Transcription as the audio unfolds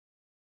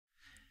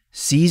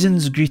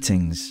Season's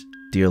greetings,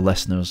 dear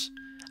listeners,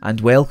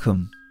 and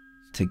welcome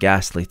to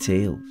Ghastly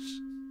Tales.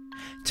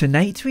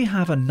 Tonight we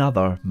have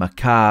another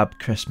macabre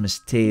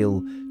Christmas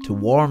tale to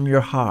warm your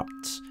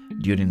hearts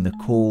during the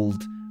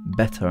cold,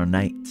 bitter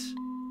nights.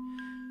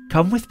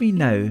 Come with me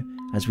now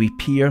as we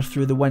peer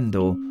through the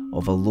window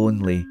of a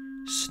lonely,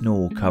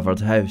 snow-covered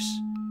house.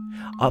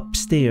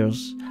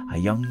 Upstairs, a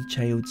young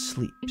child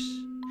sleeps,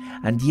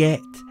 and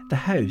yet the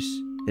house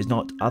is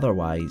not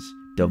otherwise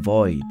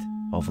devoid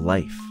of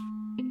life.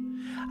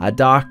 A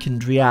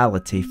darkened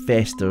reality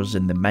festers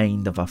in the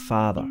mind of a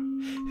father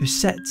who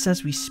sits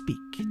as we speak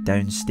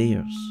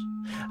downstairs,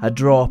 a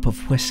drop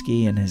of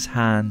whiskey in his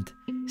hand,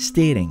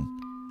 staring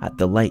at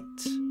the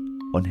lights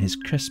on his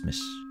Christmas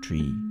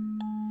tree,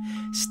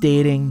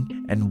 staring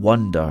in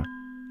wonder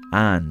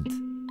and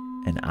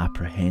in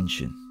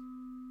apprehension.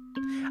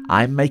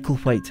 I'm Michael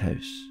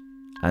Whitehouse,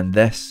 and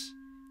this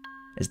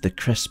is the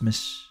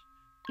Christmas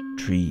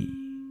Tree.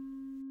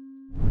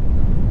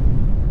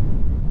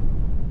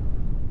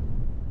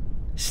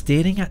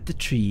 Staring at the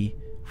tree,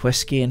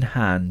 whiskey in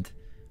hand,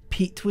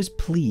 Pete was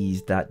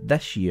pleased that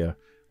this year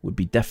would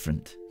be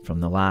different from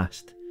the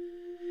last.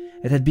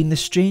 It had been the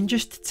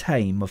strangest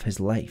time of his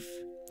life,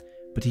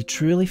 but he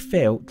truly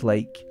felt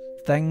like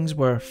things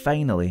were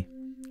finally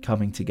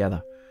coming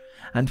together.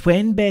 And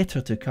when better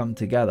to come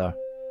together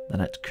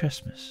than at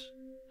Christmas,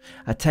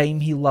 a time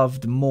he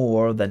loved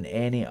more than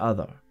any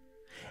other.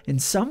 In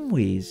some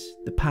ways,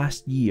 the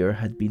past year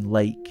had been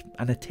like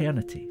an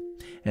eternity.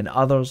 In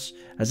others,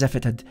 as if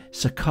it had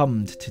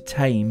succumbed to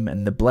time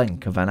in the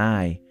blink of an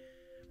eye.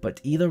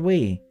 But either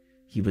way,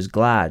 he was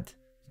glad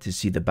to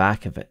see the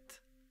back of it.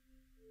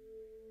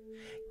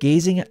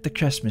 Gazing at the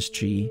Christmas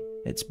tree,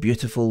 its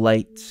beautiful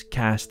lights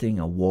casting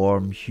a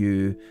warm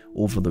hue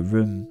over the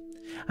room,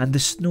 and the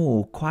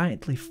snow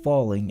quietly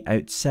falling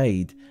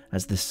outside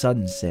as the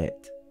sun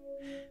set,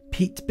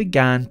 Pete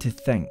began to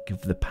think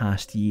of the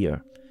past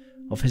year,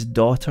 of his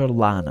daughter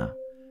Lana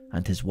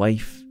and his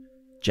wife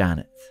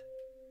Janet.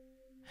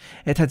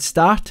 It had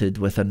started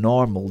with a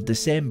normal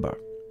December,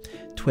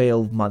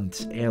 12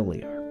 months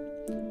earlier.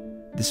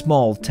 The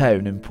small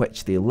town in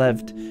which they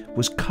lived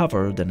was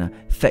covered in a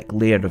thick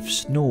layer of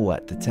snow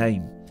at the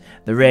time,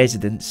 the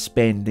residents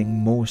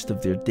spending most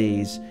of their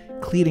days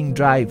clearing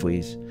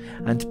driveways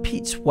and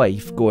Pete's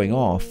wife going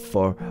off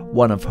for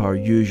one of her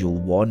usual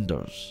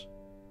wanders.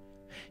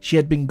 She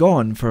had been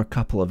gone for a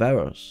couple of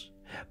hours,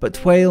 but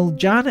while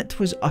Janet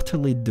was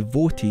utterly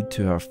devoted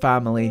to her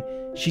family,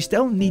 she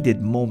still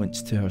needed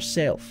moments to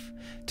herself,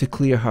 to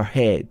clear her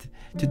head,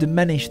 to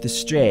diminish the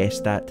stress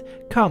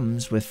that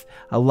comes with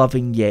a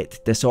loving yet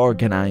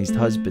disorganised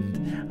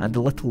husband and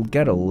a little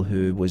girl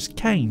who was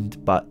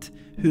kind but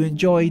who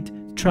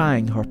enjoyed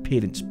trying her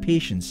parents'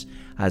 patience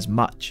as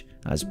much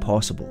as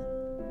possible.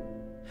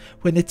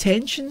 When the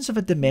tensions of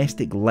a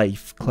domestic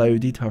life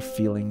clouded her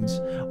feelings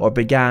or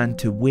began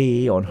to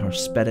weigh on her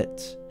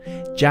spirits,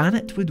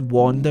 Janet would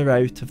wander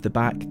out of the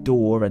back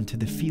door into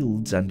the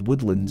fields and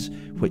woodlands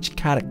which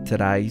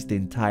characterised the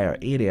entire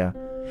area,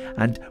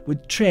 and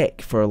would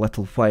trek for a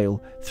little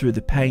while through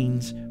the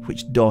pines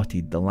which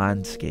dotted the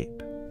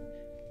landscape.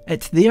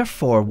 It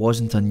therefore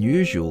wasn't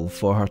unusual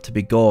for her to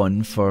be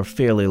gone for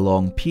fairly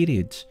long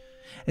periods,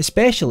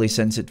 especially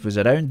since it was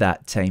around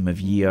that time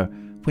of year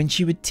when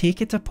she would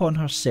take it upon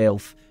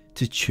herself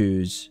to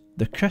choose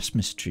the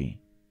Christmas tree.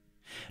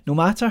 No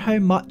matter how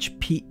much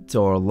Pete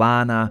or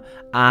Lana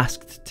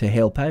asked to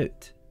help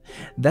out,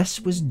 this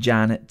was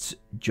Janet's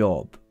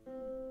job.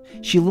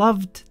 She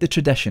loved the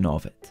tradition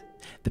of it,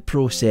 the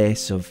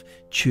process of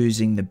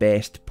choosing the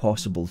best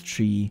possible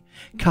tree,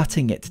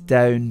 cutting it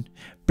down,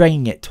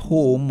 bringing it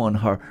home on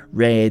her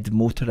red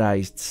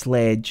motorised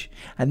sledge,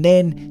 and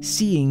then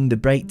seeing the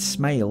bright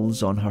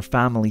smiles on her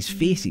family's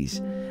faces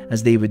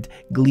as they would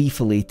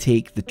gleefully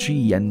take the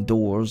tree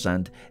indoors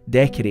and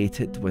decorate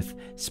it with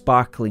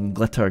sparkling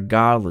glitter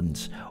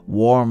garlands,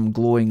 warm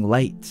glowing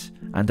lights,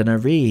 and an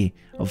array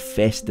of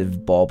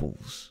festive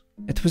baubles.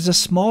 It was a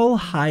small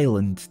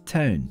highland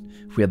town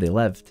where they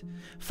lived,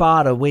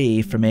 far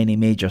away from any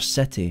major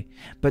city,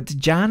 but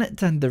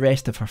Janet and the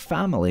rest of her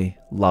family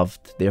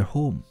loved their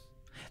home.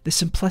 The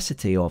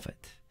simplicity of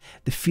it,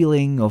 the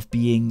feeling of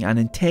being an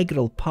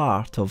integral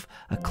part of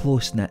a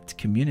close-knit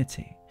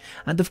community,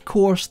 and of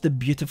course the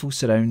beautiful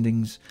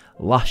surroundings,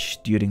 lush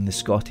during the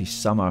Scottish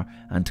summer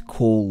and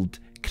cold,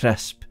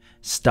 crisp,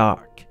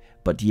 stark,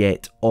 but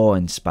yet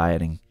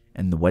awe-inspiring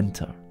in the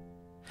winter.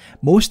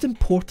 Most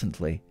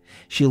importantly,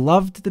 she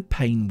loved the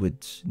pine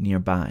woods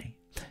nearby,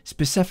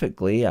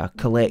 specifically a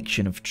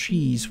collection of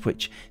trees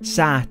which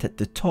sat at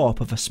the top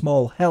of a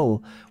small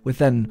hill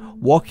within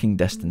walking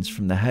distance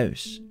from the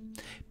house,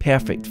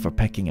 perfect for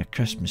picking a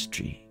Christmas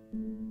tree.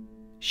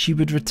 She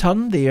would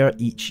return there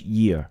each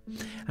year,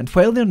 and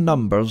while their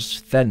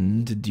numbers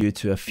thinned due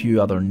to a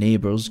few other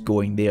neighbours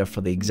going there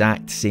for the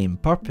exact same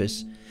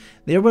purpose,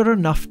 there were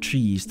enough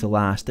trees to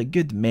last a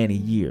good many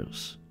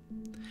years.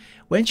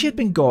 When she had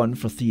been gone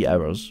for 3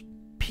 hours,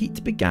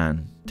 Pete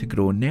began to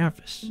grow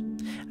nervous,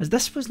 as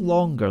this was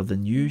longer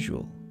than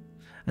usual,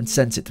 and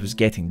since it was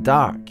getting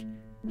dark,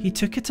 he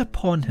took it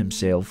upon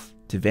himself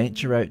to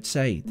venture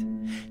outside,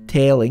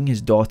 telling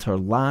his daughter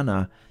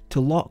Lana to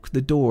lock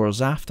the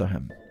doors after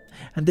him,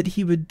 and that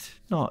he would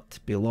not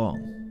be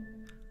long.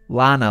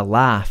 Lana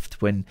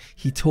laughed when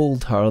he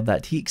told her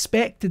that he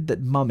expected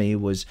that Mummy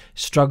was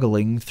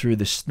struggling through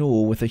the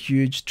snow with a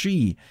huge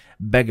tree,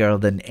 bigger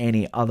than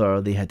any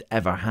other they had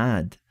ever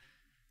had.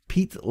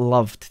 Pete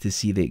loved to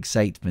see the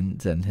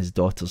excitement in his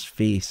daughter's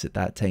face at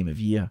that time of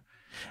year,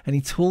 and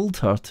he told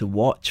her to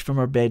watch from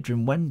her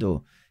bedroom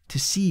window to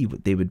see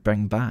what they would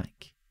bring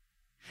back.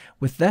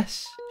 With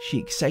this, she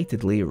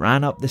excitedly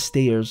ran up the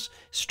stairs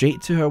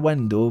straight to her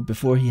window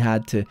before he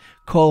had to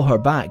call her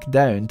back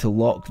down to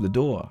lock the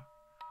door.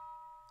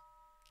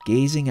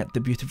 Gazing at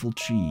the beautiful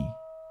tree,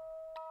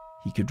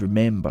 he could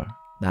remember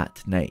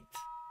that night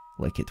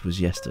like it was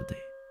yesterday.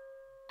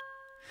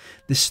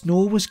 The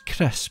snow was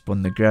crisp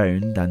on the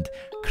ground and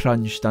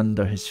crunched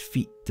under his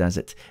feet as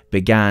it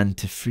began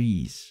to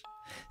freeze.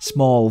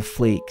 Small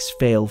flakes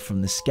fell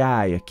from the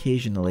sky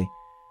occasionally,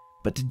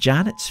 but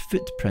Janet's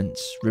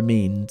footprints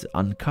remained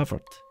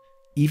uncovered.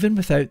 Even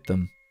without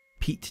them,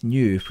 Pete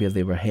knew where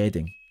they were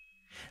heading.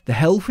 The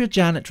hill where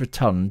Janet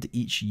returned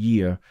each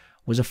year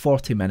was a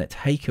 40-minute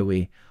hike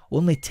away,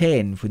 only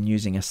 10 when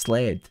using a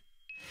sled.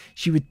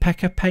 She would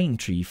pick a pine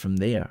tree from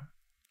there.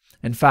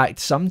 In fact,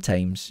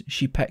 sometimes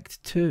she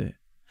picked 2,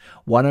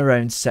 one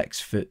around 6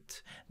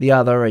 foot, the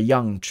other a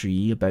young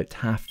tree about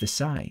half the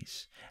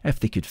size, if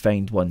they could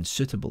find one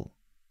suitable.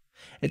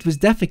 It was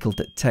difficult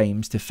at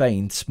times to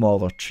find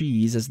smaller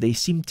trees, as they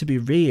seemed to be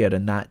rare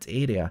in that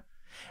area.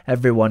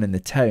 Everyone in the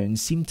town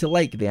seemed to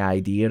like the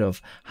idea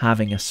of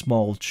having a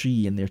small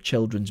tree in their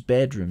children's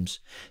bedrooms,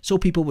 so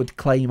people would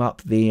climb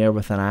up there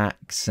with an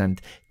axe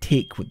and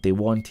take what they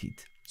wanted,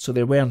 so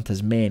there weren't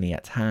as many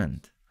at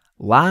hand.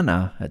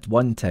 Lana, at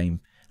one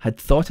time, had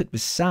thought it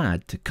was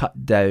sad to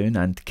cut down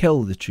and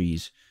kill the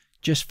trees,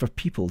 just for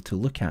people to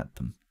look at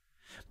them.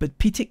 But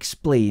Pete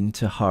explained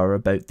to her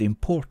about the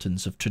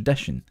importance of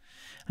tradition,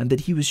 and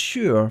that he was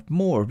sure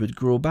more would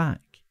grow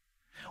back.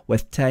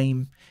 With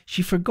time,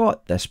 she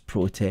forgot this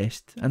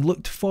protest and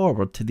looked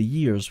forward to the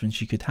years when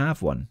she could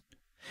have one.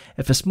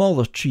 If a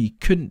smaller tree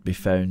couldn't be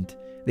found,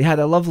 they had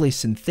a lovely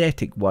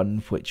synthetic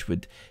one which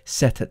would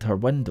sit at her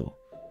window.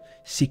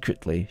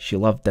 Secretly, she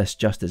loved this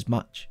just as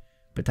much,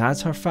 but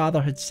as her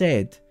father had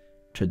said,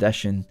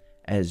 tradition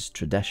is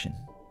tradition.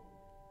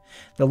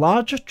 The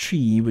larger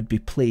tree would be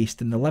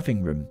placed in the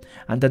living room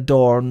and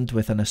adorned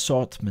with an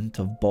assortment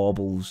of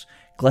baubles,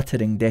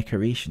 glittering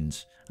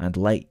decorations, and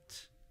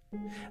lights.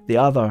 The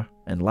other,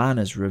 in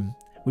Lana's room,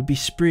 would be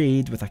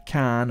sprayed with a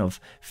can of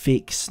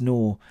fake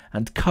snow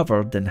and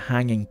covered in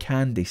hanging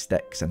candy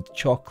sticks and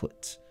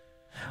chocolates,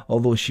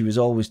 although she was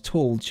always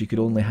told she could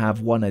only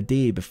have one a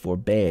day before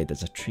bed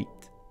as a treat.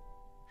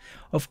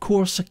 Of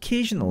course,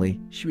 occasionally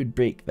she would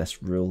break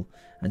this rule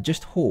and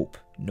just hope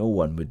no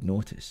one would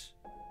notice.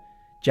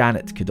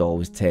 Janet could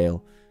always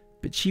tell,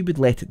 but she would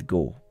let it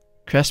go.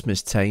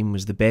 Christmas time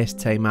was the best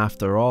time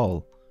after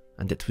all,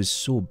 and it was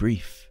so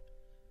brief.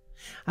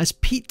 As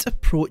Pete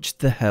approached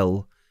the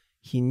hill,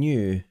 he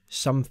knew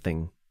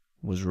something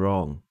was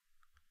wrong.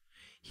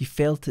 He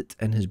felt it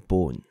in his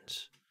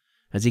bones.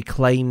 As he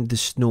climbed, the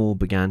snow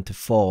began to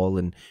fall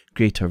in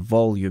greater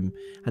volume,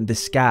 and the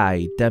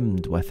sky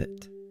dimmed with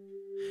it.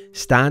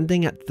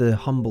 Standing at the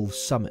humble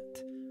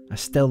summit, a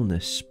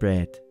stillness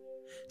spread,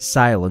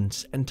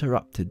 silence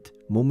interrupted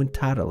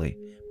momentarily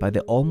by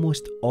the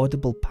almost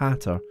audible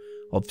patter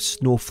of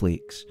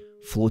snowflakes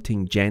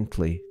floating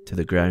gently to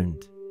the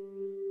ground.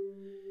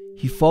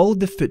 He followed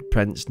the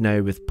footprints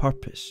now with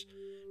purpose,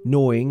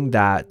 knowing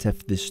that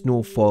if the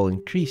snowfall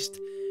increased,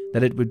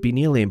 that it would be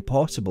nearly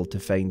impossible to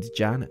find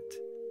Janet.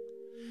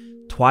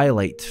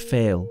 Twilight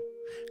fell,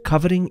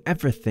 covering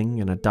everything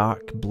in a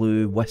dark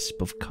blue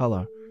wisp of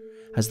colour,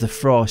 as the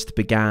frost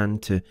began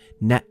to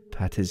nip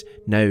at his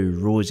now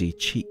rosy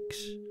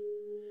cheeks.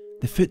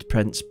 The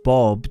footprints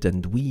bobbed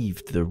and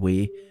weaved their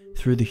way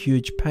through the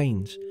huge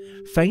pines,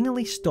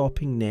 finally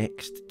stopping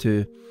next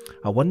to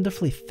a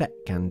wonderfully thick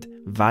and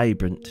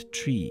vibrant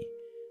tree,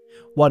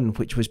 one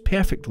which was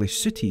perfectly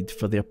suited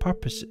for their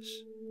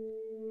purposes.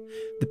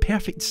 The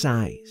perfect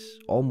size,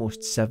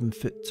 almost 7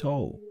 foot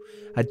tall,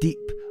 a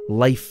deep,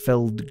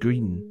 life-filled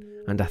green,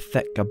 and a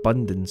thick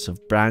abundance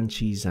of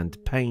branches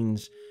and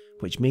pines,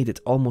 which made it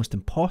almost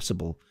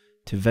impossible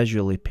to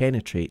visually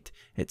penetrate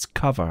its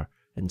cover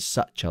in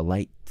such a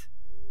light.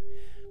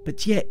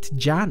 But yet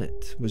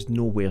Janet was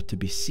nowhere to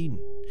be seen,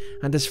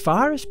 and as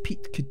far as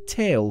Pete could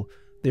tell,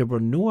 there were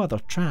no other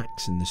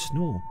tracks in the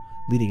snow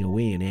leading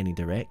away in any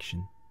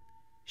direction.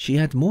 She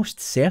had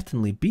most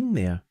certainly been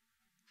there,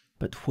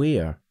 but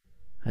where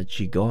had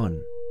she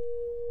gone?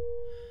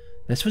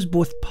 This was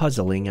both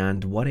puzzling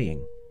and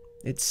worrying.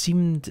 It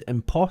seemed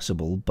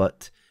impossible,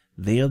 but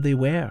there they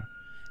were,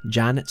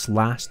 Janet's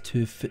last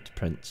 2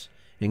 footprints,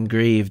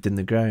 engraved in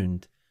the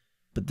ground,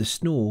 but the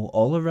snow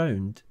all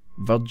around,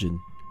 virgin,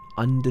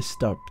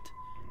 undisturbed,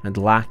 and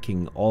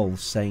lacking all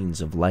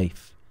signs of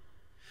life.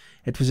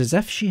 It was as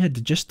if she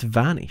had just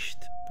vanished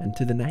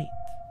into the night.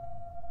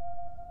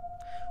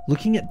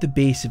 Looking at the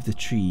base of the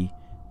tree,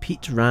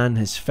 Pete ran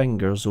his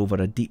fingers over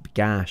a deep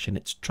gash in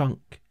its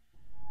trunk.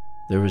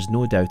 There was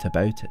no doubt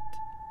about it.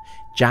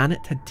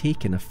 Janet had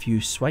taken a few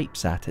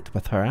swipes at it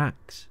with her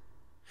axe.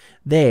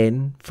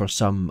 Then, for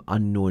some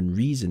unknown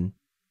reason,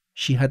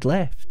 she had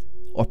left,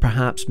 or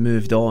perhaps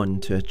moved on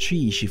to a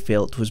tree she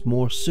felt was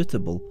more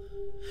suitable.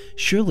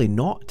 Surely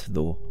not,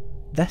 though.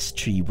 This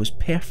tree was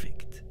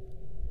perfect.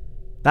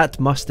 That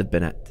must have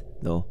been it,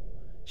 though.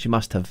 She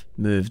must have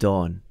moved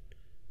on.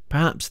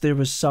 Perhaps there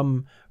was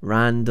some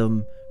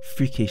random,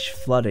 freakish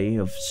flurry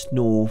of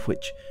snow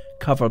which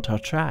covered her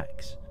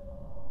tracks.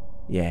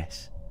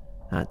 Yes,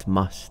 that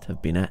must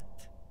have been it.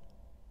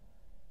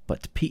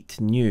 But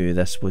Pete knew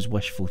this was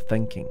wishful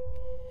thinking.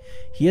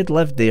 He had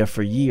lived there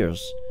for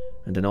years,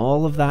 and in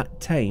all of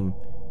that time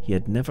he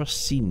had never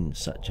seen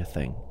such a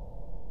thing.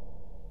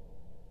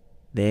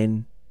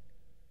 Then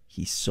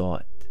he saw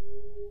it.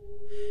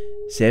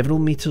 Several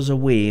meters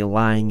away,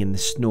 lying in the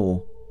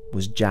snow,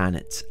 was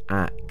Janet's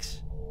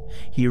axe.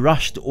 He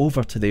rushed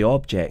over to the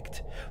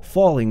object,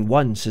 falling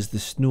once as the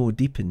snow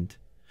deepened.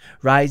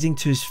 Rising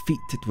to his feet,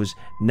 it was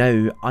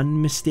now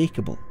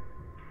unmistakable.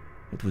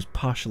 It was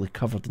partially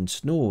covered in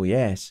snow,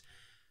 yes,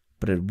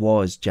 but it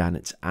was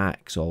Janet's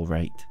axe, all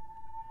right.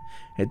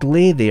 It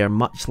lay there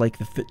much like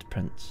the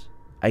footprints,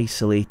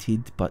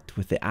 isolated but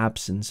with the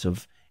absence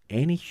of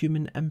any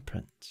human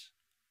imprints.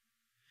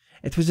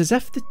 It was as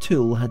if the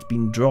tool had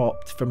been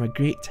dropped from a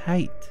great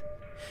height,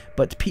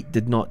 but Pete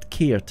did not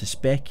care to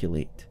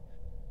speculate.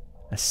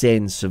 A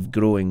sense of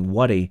growing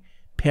worry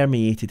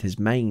permeated his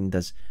mind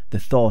as the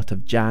thought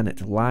of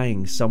Janet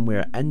lying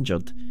somewhere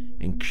injured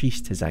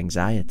increased his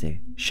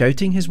anxiety.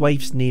 Shouting his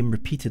wife's name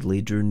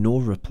repeatedly drew no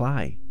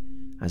reply,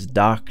 as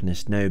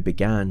darkness now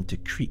began to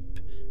creep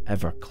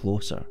ever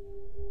closer.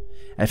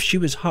 If she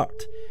was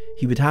hurt,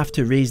 he would have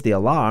to raise the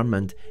alarm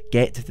and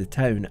get the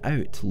town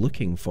out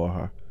looking for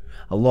her,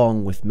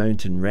 along with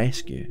mountain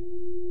rescue.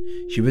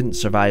 She wouldn't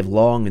survive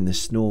long in the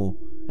snow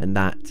and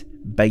that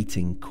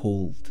biting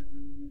cold.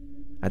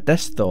 At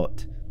this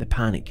thought, the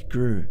panic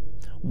grew.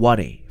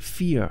 Worry,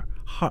 fear,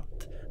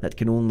 hurt that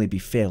can only be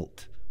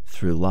felt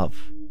through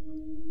love.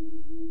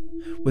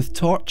 With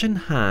torch in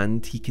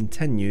hand, he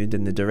continued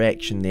in the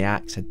direction the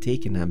axe had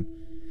taken him.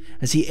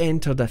 As he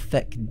entered a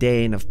thick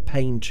den of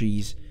pine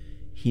trees,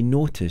 he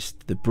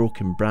noticed the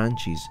broken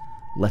branches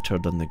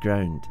littered on the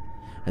ground,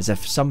 as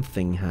if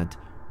something had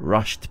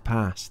rushed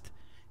past,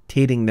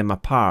 tearing them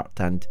apart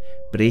and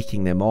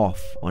breaking them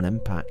off on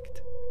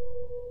impact.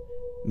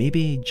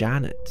 Maybe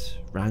Janet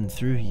ran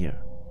through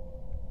here.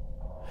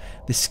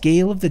 The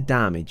scale of the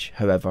damage,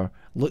 however,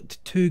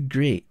 looked too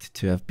great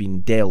to have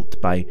been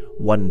dealt by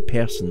one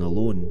person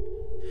alone.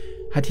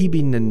 Had he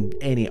been in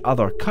any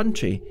other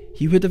country,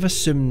 he would have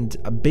assumed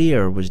a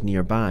bear was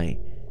nearby,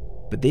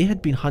 but they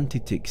had been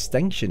hunted to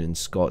extinction in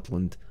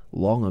Scotland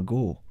long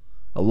ago,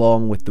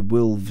 along with the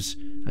wolves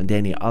and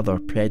any other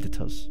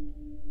predators.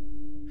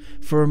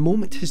 For a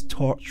moment his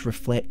torch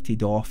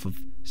reflected off of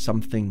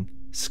something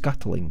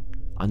scuttling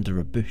under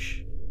a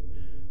bush,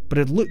 but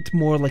it looked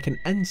more like an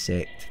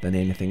insect than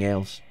anything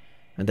else,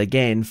 and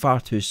again far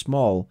too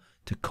small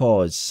to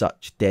cause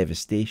such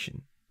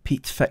devastation.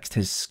 Pete fixed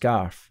his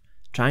scarf,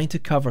 trying to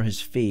cover his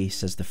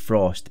face as the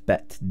frost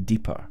bit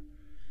deeper,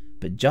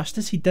 but just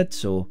as he did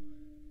so,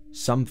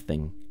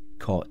 something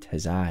caught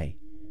his eye,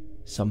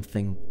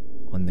 something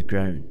on the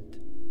ground.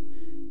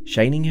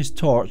 Shining his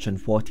torch on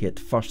what he at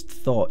first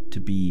thought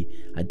to be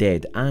a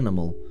dead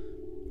animal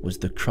was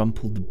the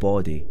crumpled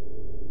body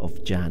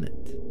of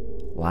Janet,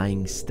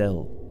 lying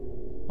still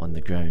on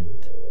the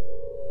ground.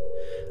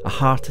 A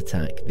heart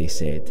attack, they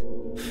said.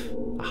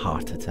 A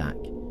heart attack.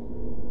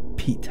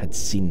 Pete had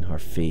seen her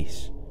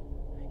face.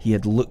 He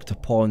had looked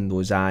upon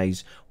those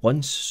eyes,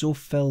 once so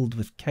filled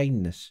with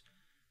kindness,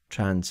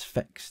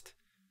 transfixed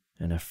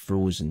in a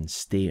frozen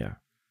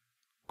stare,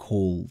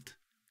 cold,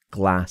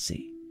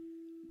 glassy,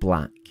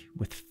 black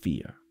with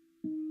fear.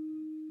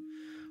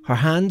 Her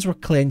hands were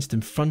clenched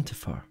in front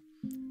of her,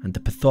 and the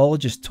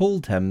pathologist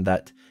told him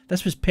that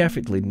this was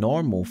perfectly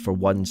normal for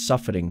one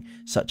suffering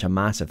such a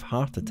massive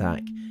heart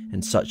attack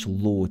in such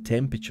low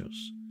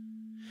temperatures,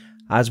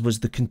 as was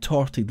the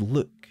contorted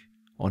look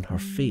on her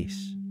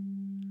face.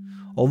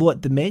 Although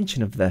at the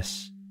mention of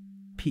this,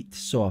 Pete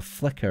saw a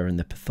flicker in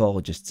the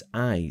pathologist's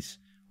eyes,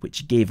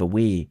 which gave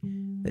away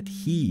that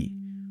he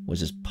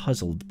was as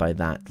puzzled by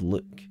that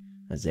look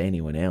as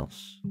anyone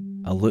else.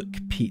 A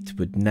look Pete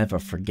would never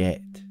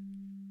forget.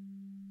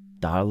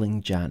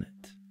 Darling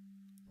Janet,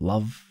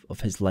 love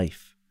of his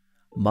life,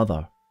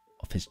 mother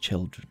of his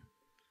children,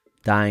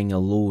 dying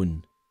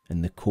alone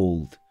in the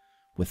cold,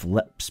 with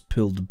lips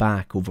pulled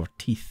back over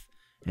teeth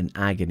in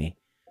agony,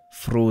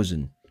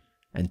 frozen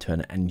into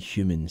an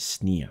inhuman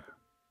sneer.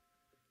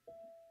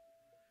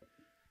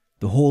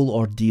 The whole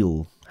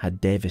ordeal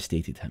had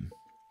devastated him.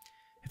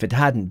 If it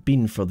hadn't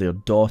been for their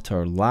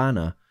daughter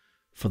Lana,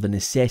 for the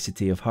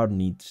necessity of her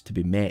needs to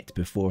be met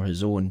before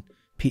his own,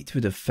 Pete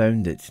would have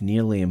found it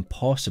nearly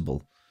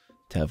impossible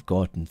to have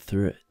gotten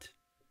through it.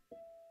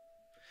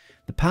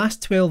 The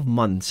past 12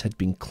 months had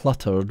been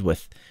cluttered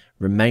with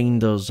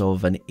reminders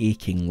of an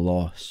aching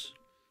loss.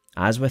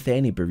 As with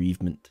any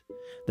bereavement,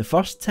 the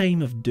first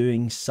time of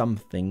doing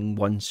something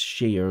once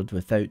shared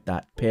without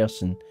that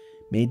person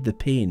made the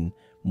pain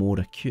more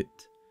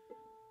acute.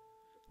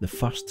 The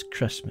first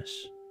Christmas,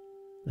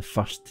 the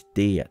first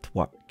day at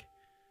work,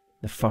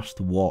 the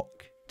first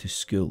walk to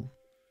school,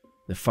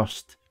 the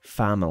first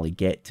family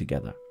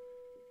get-together.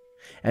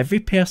 Every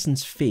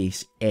person's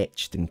face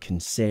etched in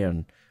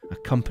concern,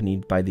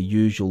 accompanied by the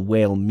usual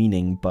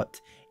well-meaning but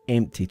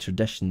empty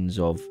traditions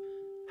of,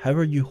 "How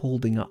are you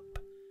holding up?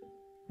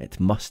 It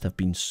must have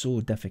been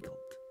so difficult,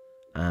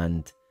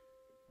 and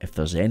if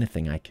there's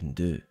anything I can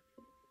do."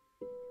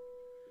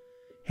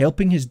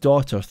 Helping his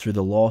daughter through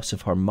the loss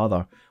of her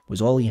mother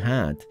was all he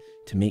had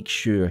to make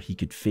sure he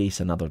could face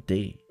another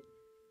day.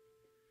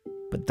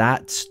 But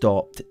that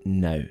stopped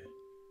now.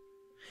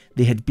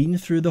 They had been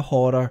through the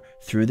horror,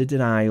 through the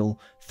denial,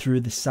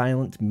 through the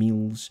silent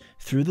meals,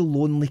 through the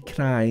lonely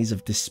cries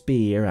of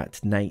despair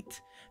at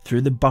night,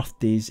 through the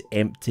birthdays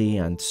empty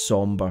and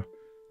sombre.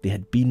 They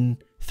had been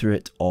through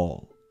it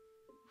all.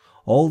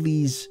 All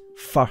these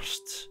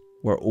firsts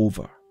were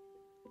over.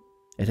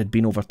 It had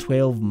been over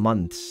 12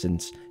 months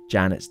since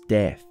Janet's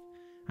death,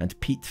 and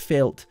Pete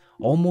felt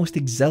almost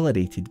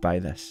exhilarated by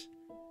this.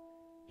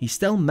 He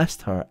still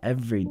missed her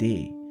every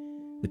day.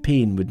 The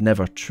pain would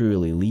never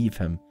truly leave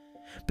him,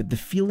 but the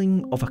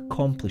feeling of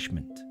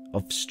accomplishment,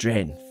 of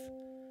strength,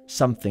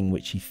 something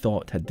which he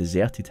thought had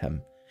deserted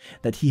him,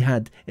 that he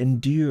had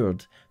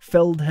endured,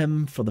 filled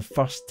him for the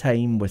first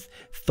time with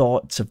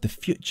thoughts of the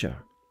future,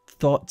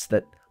 thoughts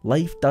that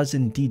life does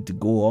indeed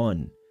go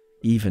on,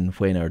 even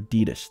when our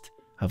dearest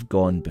have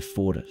gone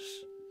before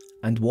us.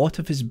 And what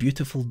of his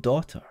beautiful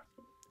daughter,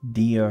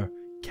 dear,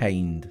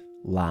 kind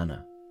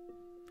Lana?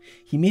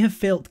 He may have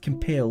felt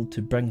compelled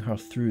to bring her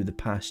through the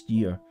past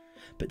year,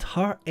 but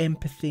her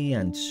empathy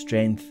and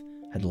strength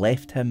had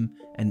left him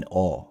in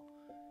awe,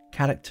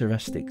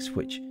 characteristics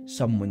which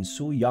someone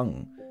so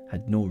young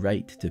had no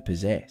right to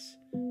possess,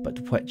 but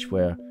which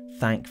were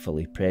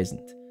thankfully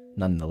present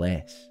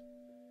nonetheless.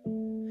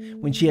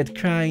 When she had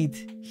cried,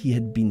 he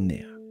had been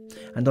there,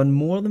 and on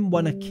more than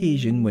one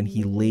occasion when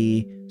he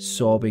lay,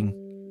 sobbing,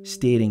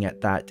 staring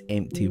at that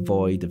empty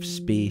void of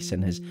space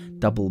in his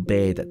double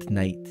bed at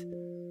night,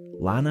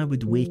 Lana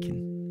would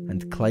waken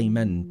and climb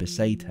in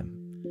beside him,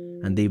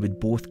 and they would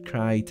both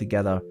cry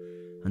together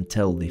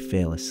until they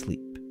fell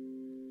asleep.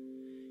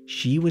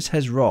 She was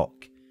his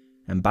rock,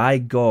 and by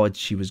God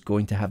she was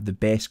going to have the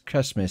best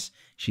Christmas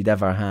she'd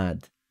ever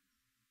had.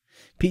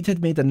 Pete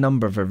had made a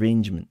number of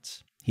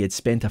arrangements. He had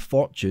spent a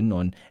fortune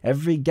on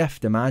every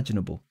gift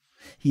imaginable.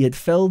 He had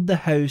filled the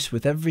house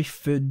with every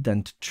food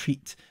and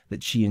treat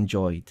that she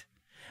enjoyed,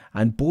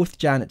 and both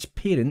Janet's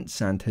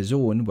parents and his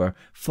own were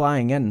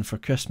flying in for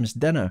Christmas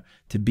dinner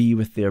to be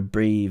with their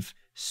brave,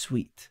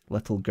 sweet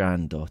little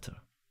granddaughter.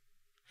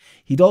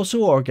 He'd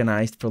also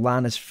organised for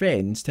Lana's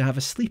friends to have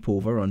a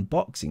sleepover on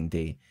Boxing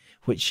Day,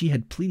 which she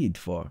had pleaded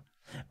for,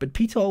 but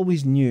Pete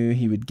always knew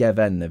he would give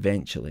in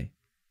eventually.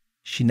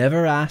 She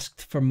never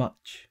asked for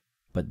much,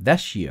 but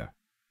this year,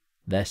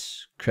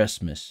 this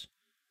Christmas,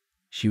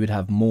 she would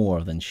have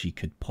more than she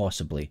could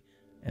possibly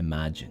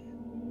imagine.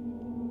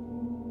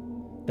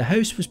 The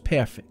house was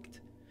perfect,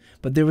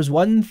 but there was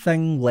one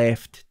thing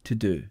left to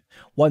do,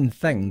 one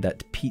thing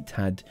that Pete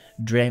had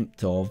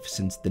dreamt of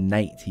since the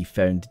night he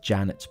found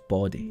Janet's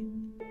body.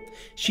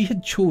 She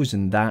had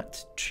chosen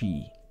that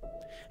tree.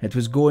 It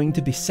was going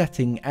to be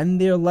sitting in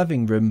their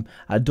living room,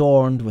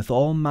 adorned with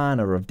all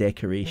manner of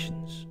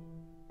decorations.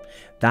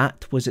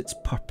 That was its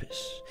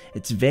purpose,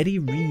 its very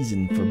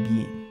reason for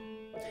being.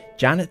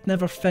 Janet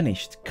never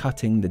finished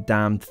cutting the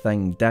damned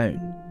thing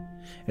down.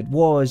 It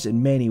was,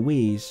 in many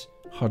ways,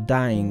 her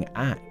dying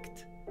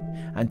act,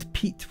 and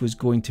Pete was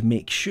going to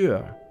make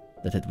sure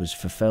that it was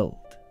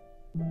fulfilled.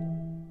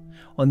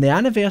 On the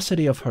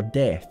anniversary of her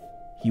death,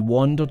 he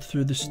wandered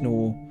through the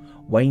snow,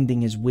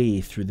 winding his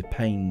way through the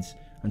pines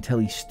until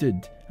he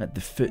stood at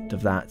the foot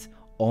of that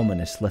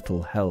ominous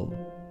little hill.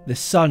 The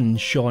sun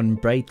shone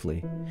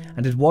brightly,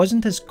 and it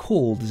wasn't as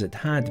cold as it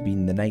had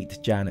been the night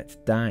Janet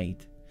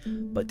died,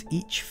 but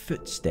each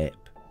footstep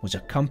was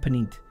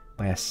accompanied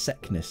by a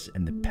sickness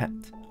in the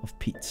pit of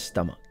Pete's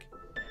stomach.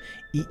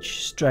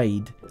 Each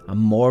stride a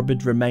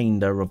morbid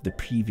reminder of the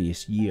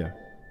previous year,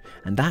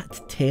 and that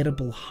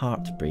terrible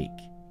heartbreak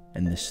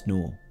in the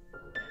snow.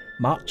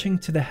 Marching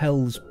to the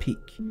hill's peak,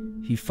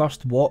 he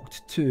first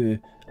walked to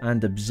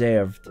and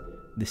observed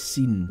the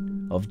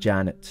scene of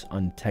Janet's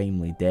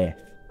untimely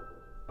death.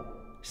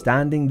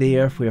 Standing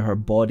there where her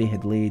body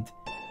had laid,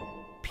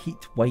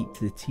 Pete wiped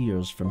the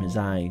tears from his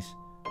eyes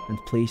and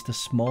placed a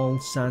small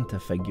Santa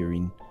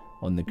figurine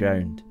on the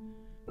ground,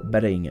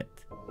 burying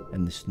it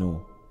in the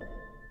snow.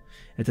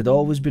 It had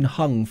always been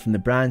hung from the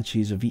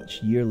branches of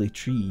each yearly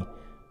tree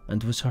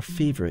and was her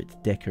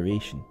favourite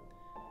decoration.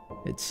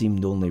 It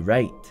seemed only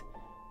right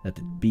that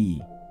it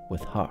be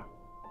with her.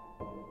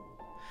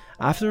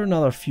 After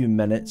another few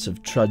minutes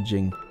of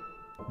trudging,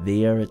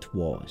 there it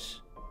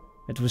was.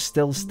 It was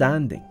still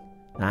standing,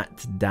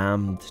 That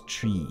damned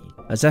tree.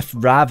 As if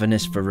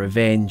ravenous for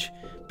revenge,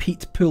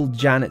 Pete pulled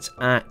Janet's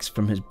axe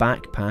from his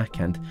backpack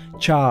and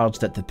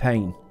charged at the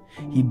pine.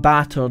 He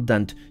battered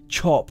and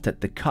chopped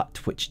at the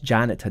cut which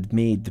Janet had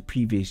made the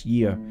previous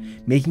year,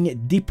 making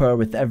it deeper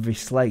with every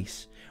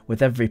slice,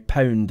 with every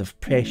pound of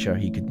pressure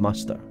he could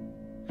muster.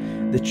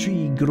 The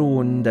tree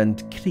groaned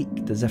and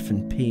creaked as if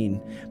in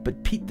pain,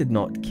 but Pete did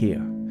not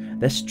care.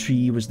 This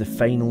tree was the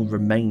final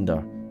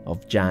reminder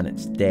of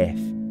Janet's death.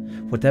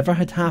 Whatever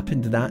had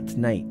happened that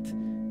night,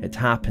 it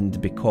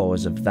happened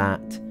because of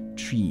that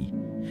tree.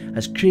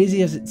 As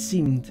crazy as it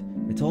seemed,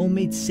 it all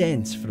made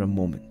sense for a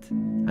moment,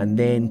 and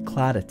then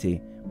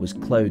clarity was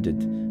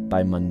clouded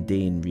by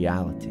mundane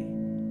reality.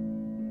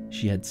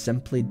 She had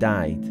simply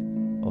died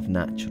of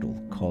natural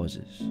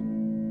causes.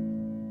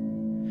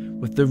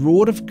 With the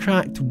roar of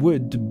cracked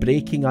wood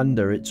breaking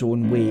under its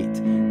own weight,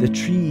 the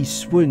tree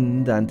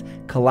swooned and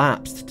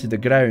collapsed to the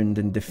ground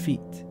in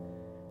defeat.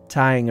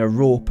 Tying a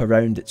rope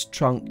around its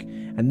trunk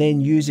and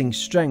then using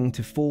string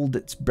to fold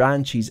its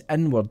branches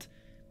inward,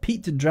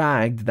 Pete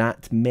dragged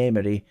that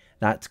memory,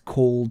 that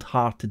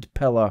cold-hearted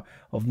pillar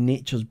of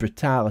nature's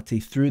brutality,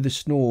 through the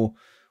snow,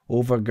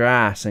 over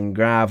grass and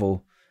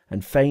gravel,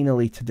 and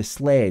finally to the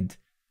sled,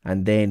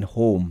 and then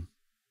home.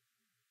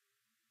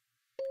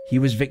 He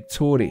was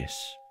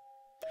victorious.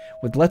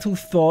 With little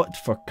thought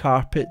for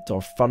carpet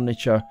or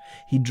furniture,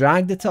 he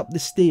dragged it up the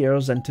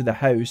stairs into the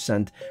house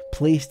and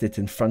placed it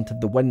in front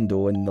of the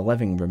window in the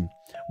living room,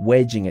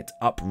 wedging it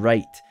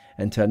upright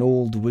into an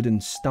old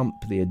wooden stump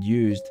they had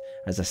used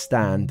as a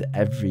stand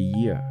every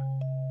year.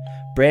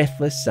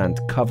 Breathless and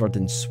covered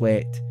in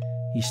sweat,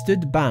 he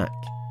stood back,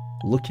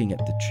 looking at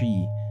the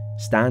tree,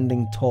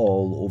 standing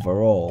tall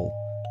over all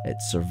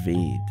it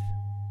surveyed.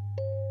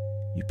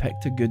 "You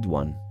picked a good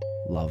one,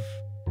 love.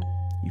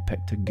 You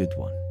picked a good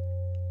one,"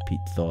 Pete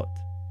thought.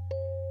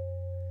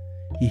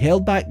 He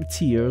held back the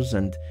tears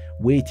and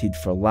waited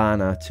for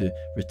Lana to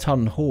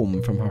return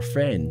home from her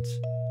friends.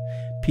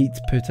 Pete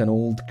put an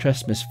old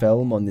Christmas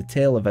film on the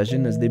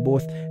television as they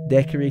both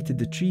decorated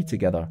the tree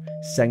together,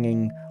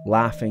 singing,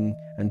 laughing,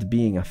 and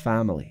being a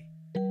family.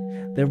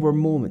 There were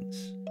moments,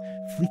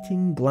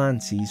 fleeting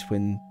glances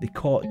when they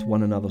caught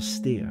one another's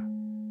stare,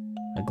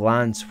 a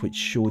glance which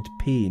showed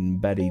pain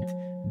buried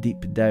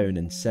deep down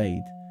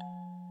inside,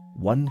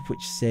 one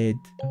which said,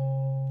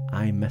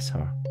 "I miss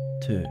her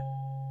too."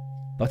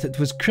 But it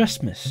was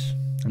Christmas,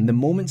 and the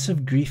moments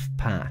of grief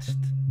passed,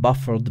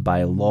 buffered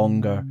by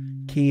longer,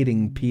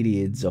 caring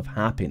periods of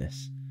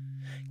happiness.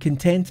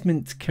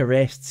 Contentment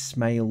caressed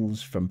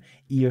smiles from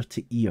ear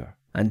to ear,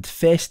 and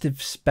festive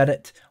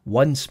spirit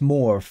once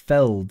more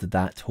filled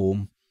that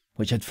home,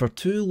 which had for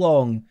too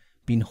long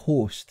been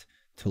host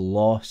to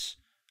loss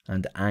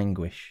and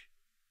anguish.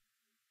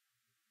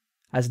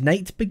 As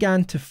night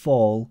began to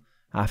fall,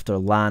 after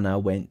Lana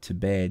went to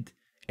bed,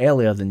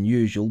 earlier than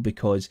usual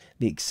because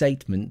the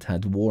excitement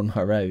had worn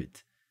her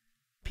out,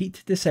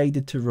 Pete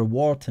decided to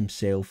reward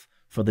himself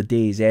for the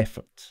day's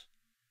efforts.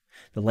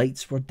 The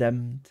lights were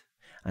dimmed,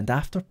 and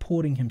after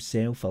pouring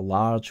himself a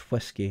large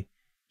whisky,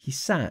 he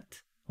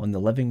sat on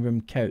the living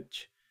room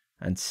couch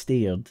and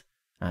stared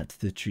at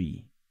the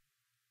tree.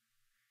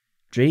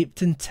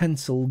 Draped in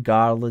tinsel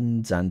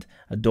garlands and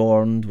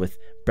adorned with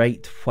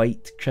bright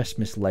white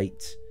Christmas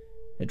lights,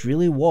 it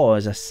really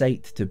was a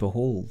sight to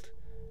behold.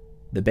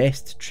 The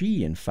best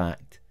tree, in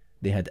fact,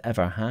 they had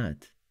ever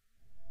had.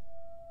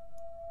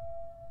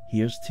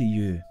 "Here's to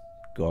you,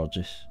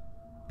 gorgeous,"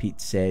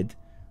 Pete said,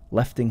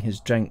 lifting his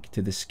drink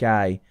to the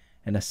sky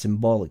in a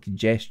symbolic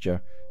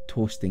gesture,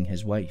 toasting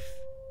his wife.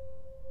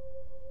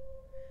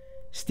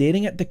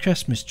 Staring at the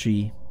Christmas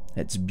tree,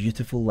 its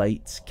beautiful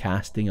lights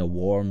casting a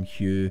warm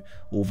hue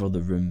over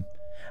the room,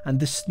 and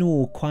the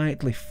snow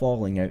quietly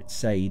falling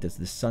outside as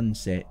the sun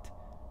set,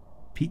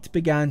 Pete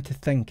began to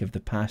think of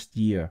the past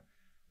year,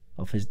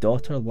 of his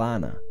daughter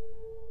Lana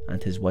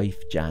and his wife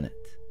Janet.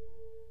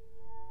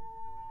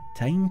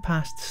 Time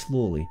passed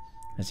slowly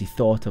as he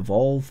thought of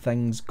all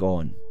things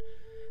gone,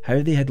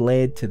 how they had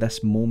led to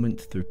this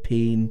moment through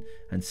pain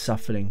and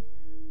suffering,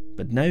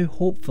 but now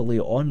hopefully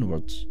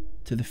onwards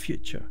to the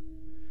future,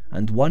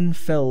 and one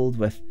filled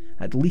with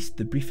at least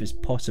the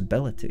briefest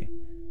possibility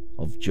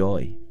of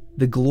joy.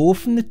 The glow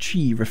from the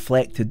tree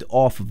reflected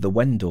off of the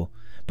window,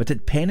 but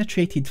it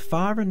penetrated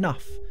far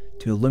enough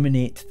to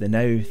illuminate the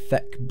now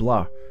thick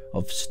blur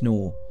of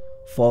snow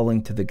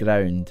falling to the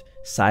ground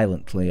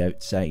silently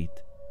outside.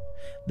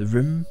 The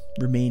room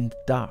remained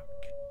dark,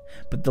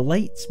 but the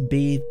lights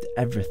bathed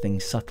everything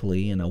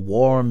subtly in a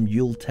warm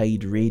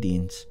Yuletide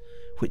radiance,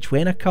 which,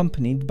 when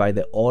accompanied by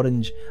the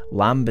orange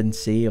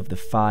lambency of the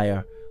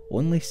fire,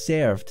 only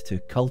served to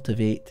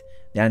cultivate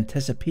the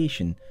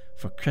anticipation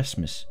for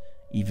Christmas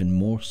even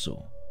more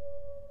so.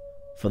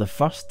 For the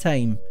first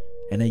time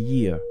in a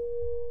year,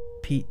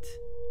 Pete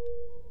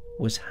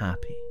was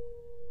happy.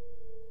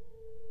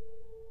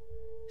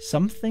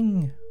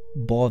 Something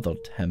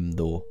bothered him,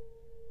 though.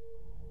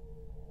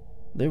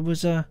 There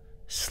was a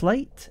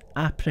slight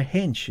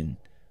apprehension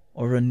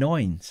or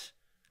annoyance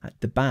at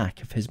the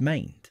back of his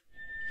mind,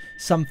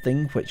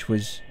 something which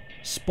was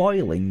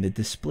spoiling the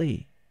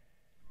display.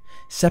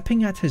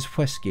 Sipping at his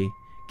whiskey,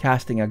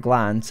 casting a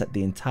glance at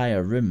the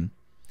entire room,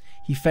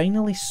 he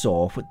finally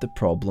saw what the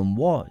problem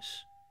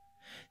was.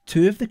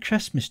 2 of the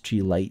Christmas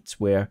tree lights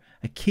were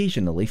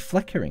occasionally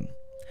flickering.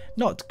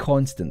 Not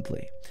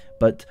constantly,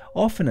 but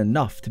often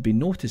enough to be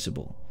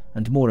noticeable,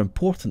 and more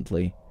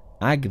importantly,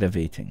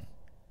 aggravating.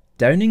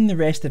 Downing the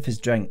rest of his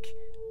drink,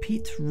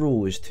 Pete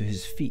rose to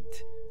his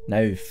feet,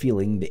 now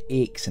feeling the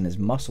aches in his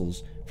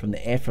muscles from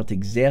the effort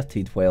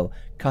exerted while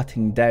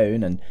cutting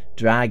down and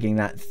dragging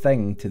that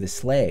thing to the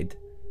sled.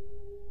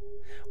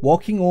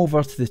 Walking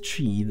over to the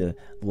tree, the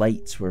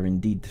lights were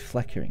indeed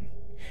flickering,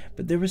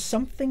 but there was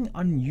something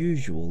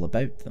unusual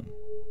about them.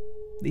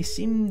 They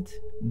seemed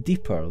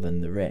deeper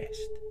than the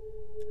rest,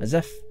 as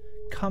if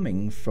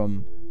coming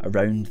from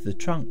around the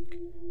trunk,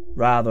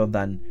 rather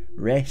than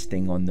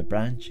resting on the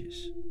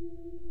branches.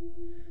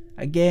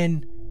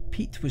 Again,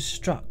 Pete was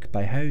struck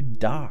by how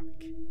dark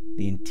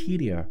the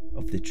interior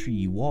of the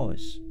tree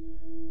was,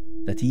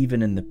 that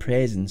even in the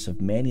presence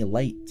of many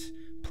lights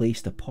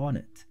placed upon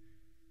it,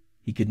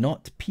 he could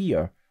not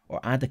peer or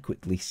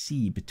adequately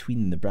see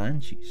between the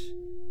branches.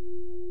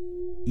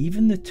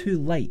 Even the 2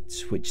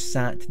 lights which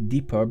sat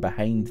deeper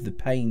behind the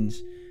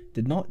pines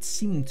did not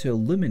seem to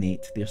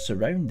illuminate their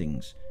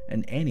surroundings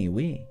in any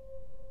way.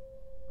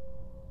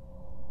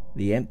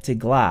 The empty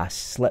glass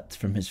slipped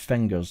from his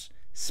fingers,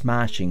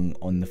 smashing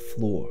on the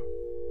floor.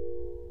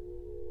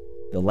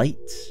 The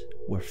lights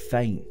were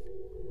fine.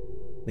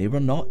 They were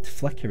not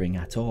flickering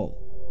at all.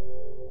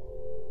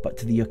 But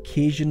the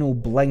occasional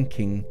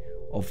blinking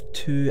of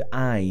 2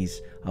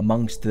 eyes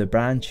amongst the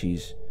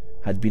branches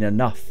had been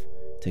enough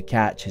to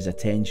catch his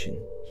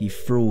attention. He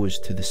froze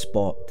to the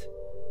spot,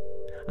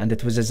 and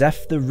it was as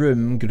if the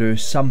room grew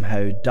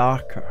somehow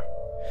darker.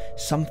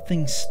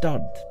 Something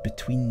stirred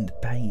between the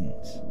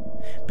pines,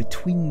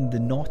 between the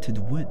knotted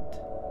wood,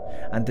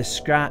 and the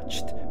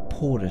scratched,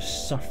 porous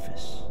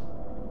surface.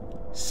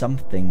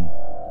 Something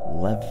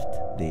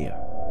lived there.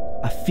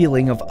 A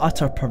feeling of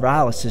utter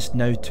paralysis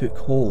now took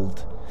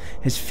hold,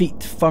 his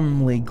feet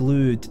firmly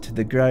glued to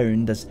the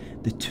ground as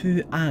the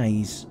 2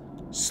 eyes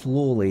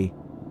slowly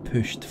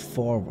pushed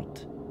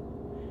forward.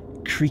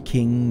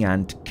 Creaking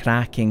and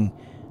cracking,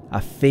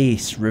 a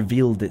face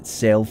revealed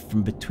itself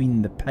from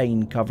between the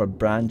pine-covered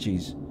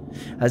branches,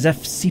 as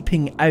if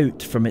seeping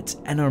out from its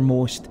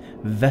innermost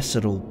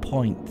visceral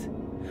point.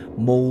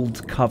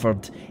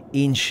 Mould-covered,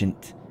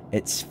 ancient,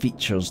 its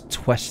features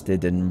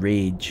twisted in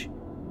rage.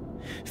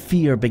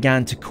 Fear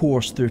began to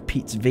course through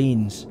Pete's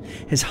veins.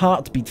 His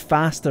heart beat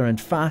faster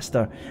and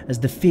faster as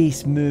the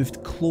face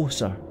moved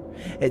closer,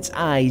 its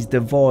eyes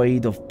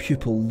devoid of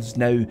pupils,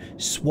 now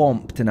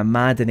swamped in a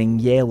maddening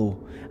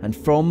yellow, and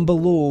from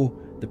below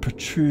the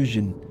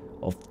protrusion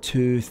of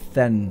 2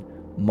 thin,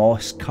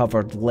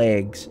 moss-covered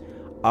legs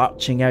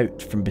arching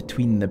out from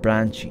between the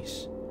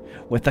branches.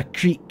 With a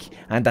creak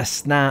and a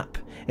snap,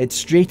 it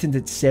straightened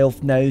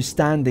itself, now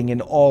standing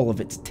in all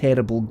of its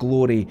terrible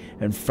glory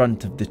in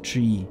front of the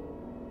tree.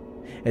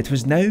 It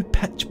was now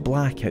pitch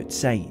black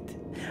outside,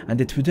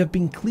 and it would have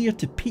been clear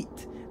to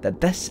Pete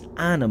that this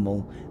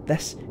animal,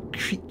 this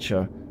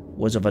creature,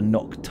 was of a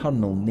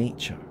nocturnal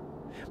nature.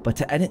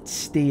 But in its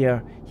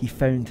stare he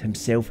found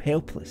himself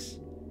helpless.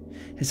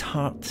 His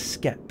heart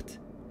skipped.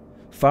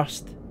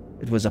 First,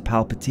 it was a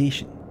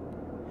palpitation.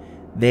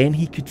 Then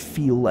he could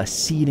feel a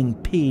searing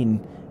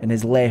pain in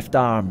his left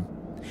arm.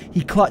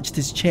 He clutched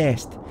his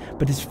chest,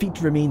 but his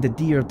feet remained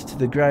adhered to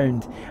the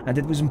ground, and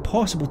it was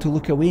impossible to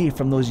look away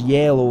from those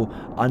yellow,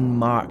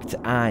 unmarked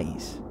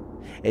eyes.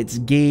 Its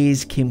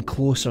gaze came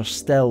closer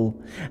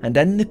still, and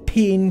in the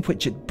pain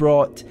which it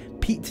brought,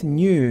 Pete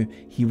knew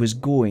he was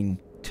going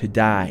to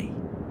die.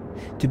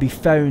 To be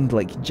found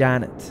like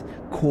Janet,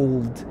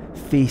 cold,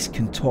 face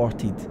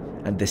contorted,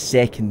 and the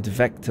second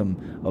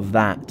victim of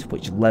that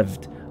which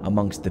lived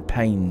amongst the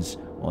pines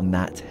on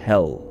that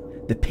hill.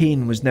 The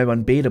pain was now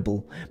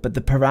unbearable, but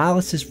the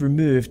paralysis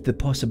removed the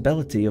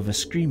possibility of a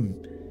scream.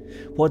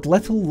 What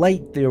little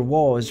light there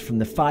was from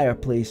the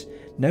fireplace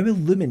now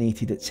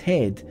illuminated its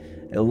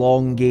head,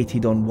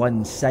 elongated on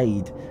one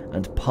side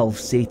and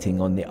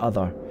pulsating on the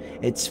other,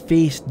 its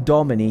face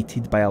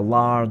dominated by a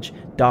large,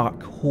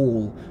 dark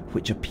hole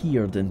which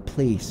appeared in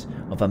place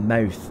of a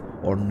mouth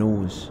or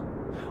nose,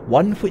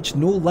 one which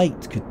no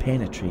light could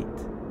penetrate.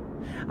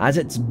 As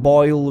its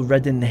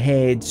boil-ridden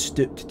head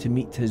stooped to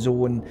meet his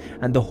own,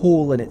 and the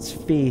hole in its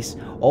face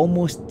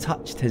almost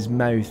touched his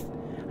mouth,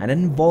 an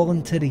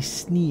involuntary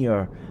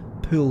sneer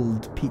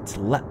pulled Pete's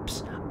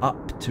lips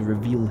up to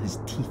reveal his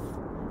teeth,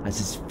 as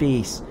his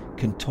face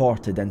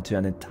contorted into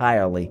an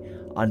entirely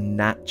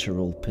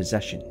unnatural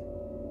position.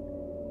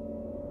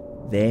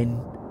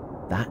 Then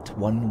that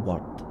one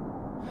word.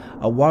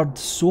 A word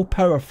so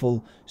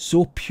powerful,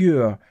 so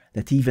pure,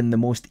 that even the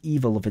most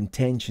evil of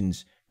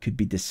intentions could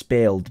be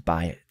dispelled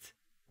by it.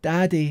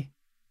 Daddy.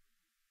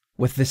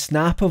 With the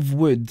snap of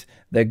wood,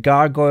 the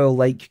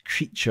gargoyle-like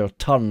creature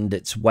turned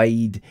its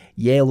wide,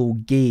 yellow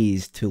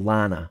gaze to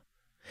Lana.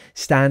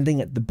 Standing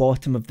at the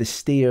bottom of the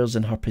stairs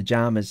in her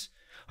pyjamas,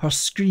 her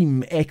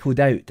scream echoed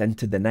out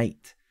into the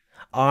night.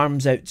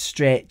 arms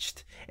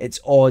outstretched. Its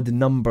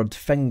odd-numbered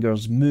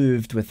fingers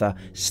moved with a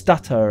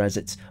stutter as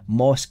its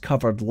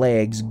moss-covered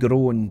legs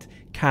groaned,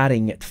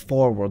 carrying it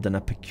forward in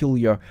a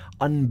peculiar,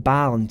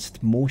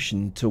 unbalanced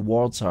motion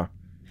towards her.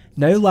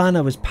 Now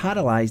Lana was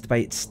paralysed by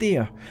its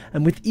stare,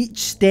 and with each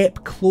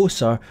step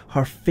closer,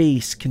 her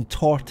face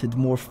contorted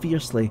more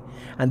fiercely,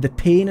 and the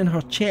pain in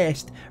her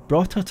chest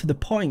brought her to the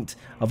point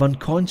of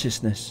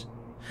unconsciousness.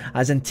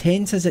 As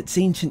intense as its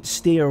ancient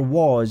stare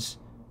was,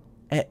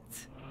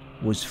 it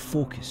was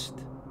focused.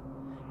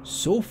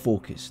 So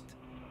focused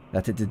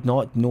that it did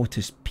not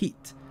notice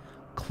Pete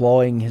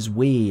clawing his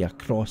way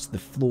across the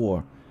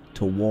floor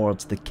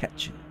towards the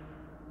kitchen.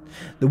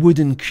 The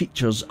wooden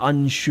creature's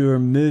unsure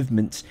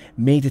movements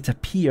made it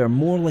appear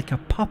more like a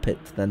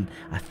puppet than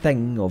a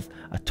thing of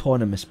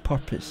autonomous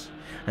purpose,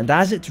 and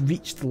as it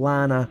reached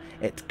Lana,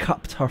 it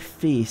cupped her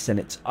face in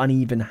its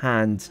uneven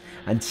hands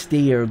and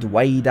stared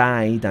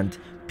wide-eyed and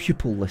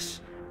pupilless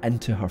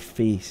into her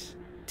face.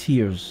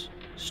 Tears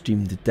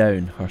streamed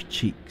down her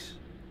cheeks.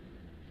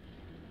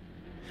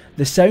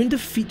 The sound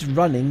of feet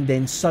running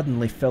then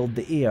suddenly filled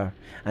the air,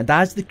 and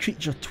as the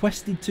creature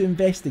twisted to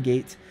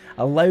investigate,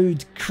 a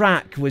loud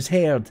crack was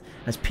heard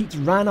as Pete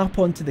ran up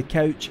onto the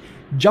couch,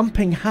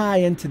 jumping high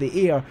into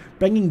the air,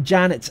 bringing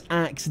Janet's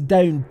axe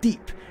down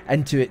deep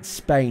into its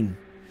spine.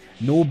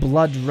 No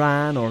blood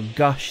ran or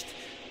gushed,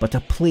 but a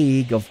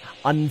plague of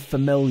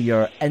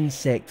unfamiliar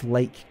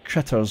insect-like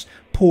critters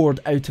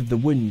poured out of the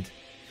wound.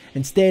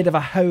 Instead of a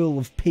howl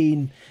of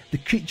pain, the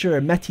creature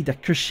emitted a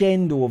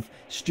crescendo of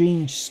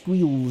strange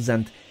squeals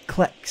and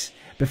clicks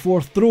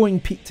before throwing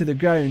Pete to the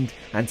ground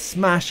and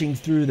smashing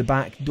through the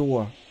back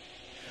door.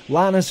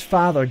 Lana's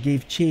father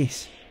gave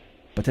chase,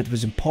 but it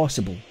was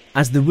impossible,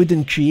 as the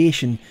wooden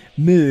creation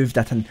moved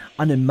at an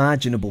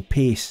unimaginable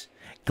pace,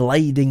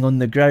 gliding on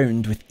the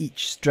ground with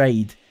each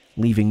stride,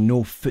 leaving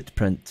no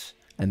footprints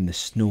in the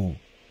snow.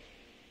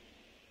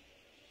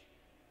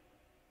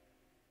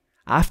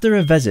 After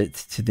a visit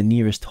to the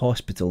nearest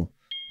hospital,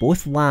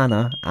 both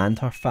Lana and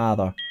her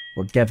father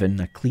were given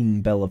a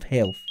clean bill of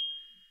health,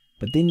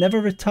 but they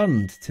never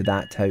returned to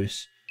that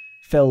house,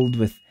 filled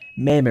with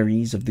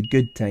memories of the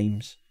good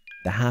times,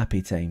 the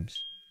happy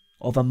times,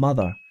 of a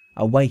mother,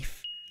 a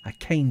wife, a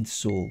kind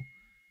soul,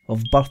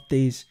 of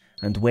birthdays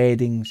and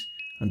weddings,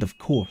 and of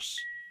course,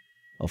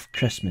 of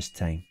Christmas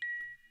time.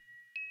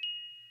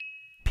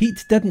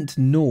 Pete didn't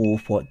know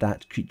what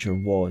that creature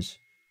was,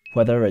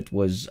 whether it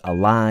was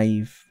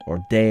alive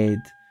or dead,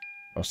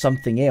 or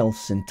something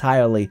else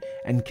entirely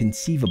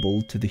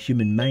inconceivable to the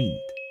human mind.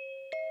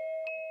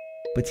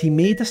 But he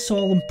made a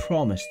solemn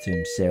promise to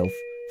himself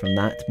from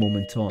that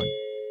moment on.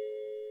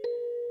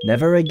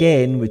 Never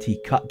again would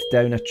he cut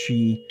down a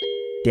tree,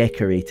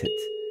 decorate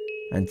it,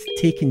 and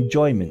take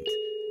enjoyment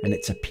in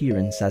its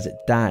appearance as it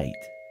died.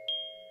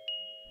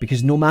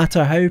 Because no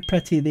matter how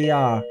pretty they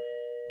are,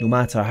 no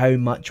matter how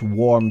much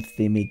warmth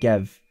they may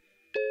give,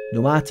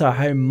 no matter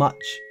how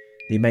much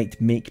they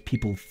might make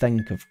people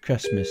think of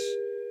Christmas,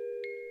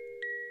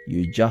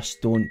 you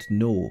just don't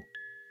know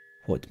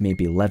what may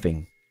be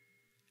living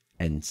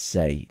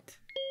inside.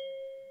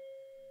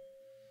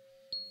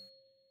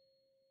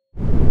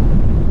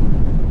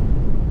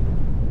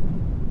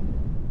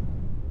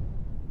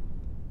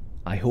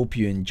 I hope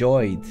you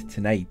enjoyed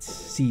tonight's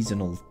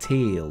seasonal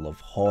tale of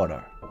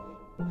horror.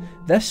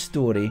 This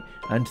story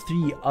and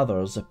 3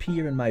 others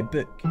appear in my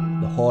book,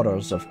 The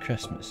Horrors of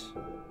Christmas.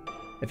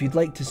 If you'd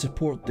like to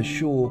support the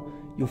show,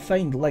 you'll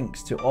find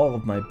links to all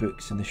of my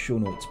books in the show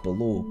notes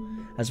below,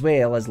 as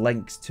well as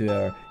links to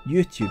our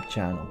YouTube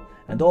channel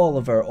and all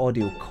of our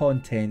audio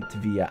content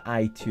via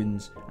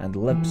iTunes and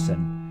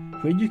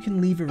Libsyn, where you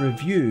can leave a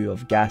review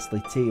of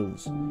Ghastly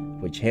Tales,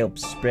 which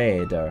helps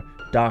spread our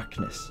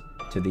darkness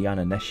to the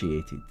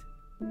uninitiated.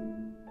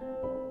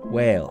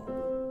 Well,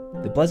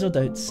 the blizzard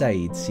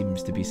outside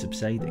seems to be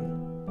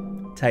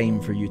subsiding. Time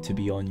for you to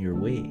be on your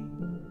way.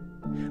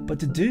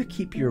 But do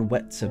keep your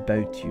wits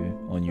about you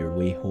on your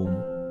way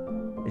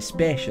home,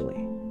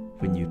 especially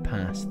when you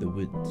pass the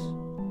woods.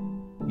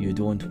 You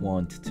don't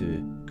want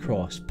to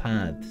cross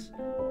paths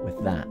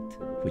with that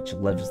which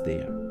lives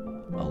there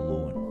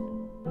alone.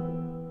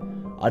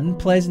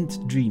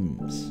 Unpleasant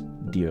dreams,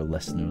 dear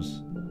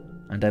listeners,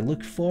 and I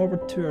look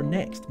forward to our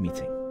next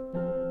meeting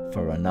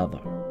for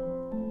another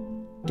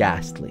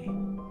ghastly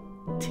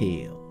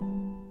tale.